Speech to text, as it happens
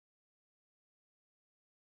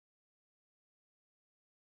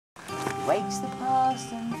wakes the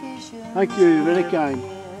past and visions. Thank you, you're very kind.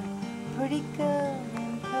 Pretty girl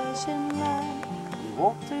in Persian land, we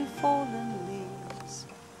walked through fallen leaves.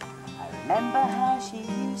 I remember how she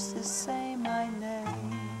used to say my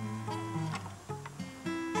name.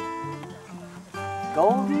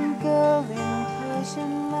 Golden girl in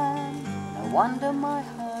Persian land, no wonder my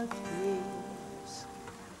heart grieves.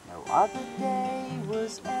 No other day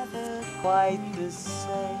was ever quite the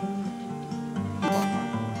same.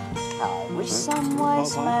 I wish some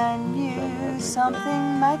wise man knew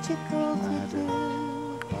something magical to do.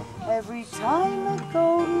 Every time a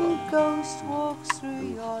golden ghost walks through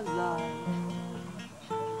your life,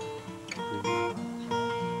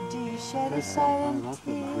 do you shed a silent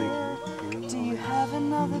tear? Do you have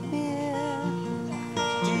another beer?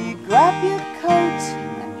 Do you grab your coat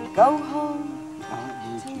and go home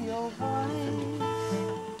to your wife?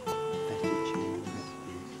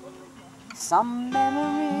 Some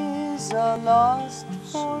memories are lost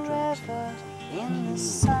forever in the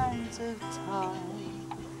sands of time,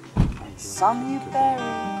 and some you bury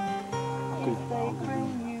if they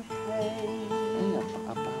bring you pain.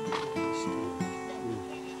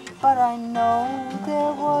 But I know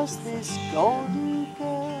there was this golden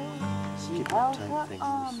girl, she held her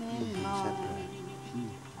arm in mine.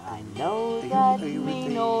 I know that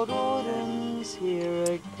mean old autumn's here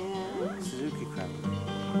again. Suzuki crab.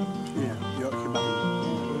 Yeah, Yorkshire Baby.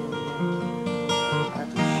 I had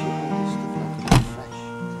to ship all this stuff like it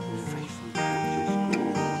was fresh from the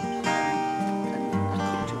pictures. And I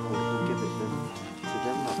cooked it all and give it to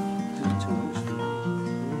them, to the tourists.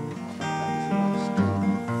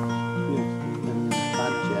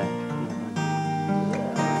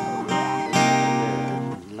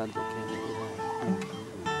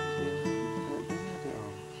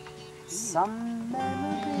 Some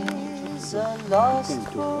memories are lost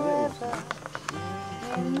forever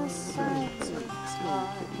in the sands of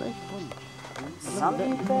time. Some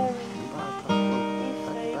you bury if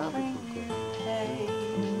they bring you pain.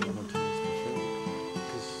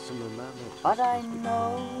 But I know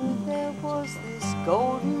there was this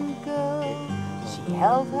golden girl, she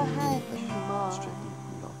held her hand in mine.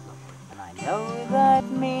 And I know that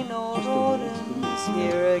mean old autumn's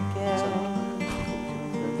here again.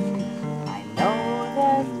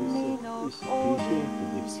 That mean old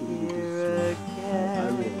autumn's here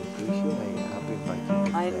again.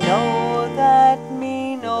 I know that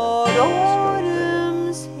mean old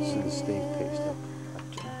autumn's here again.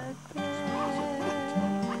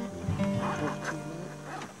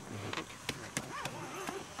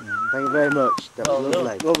 Thank you very much. That was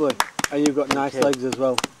lovely. Lovely. And you've got nice legs as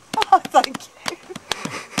well. Oh, thank you.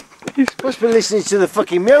 You're supposed to be listening to the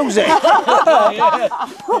fucking music. Shit.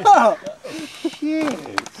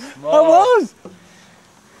 I was!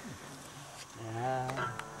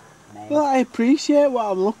 Maybe. Well, I appreciate what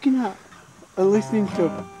I'm looking at and listening to.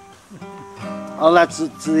 All adds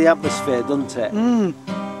to the atmosphere, doesn't it? And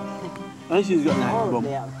she's got nice bum.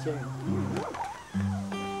 Horribly out of tune.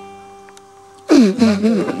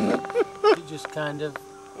 It just kind of...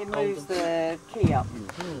 It moves the key up.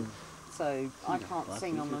 So I can't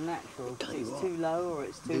sing on the natural because it's too low or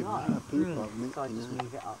it's too high. So I just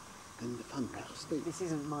move it up. This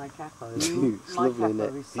isn't my capo. It's My lovely, isn't capo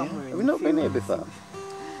it? is somewhere in Have we not been here Finland.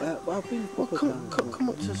 before? Well, I've been Well, come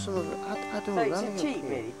up to some of it. I don't So know. it's a cheat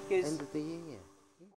really because End of the year.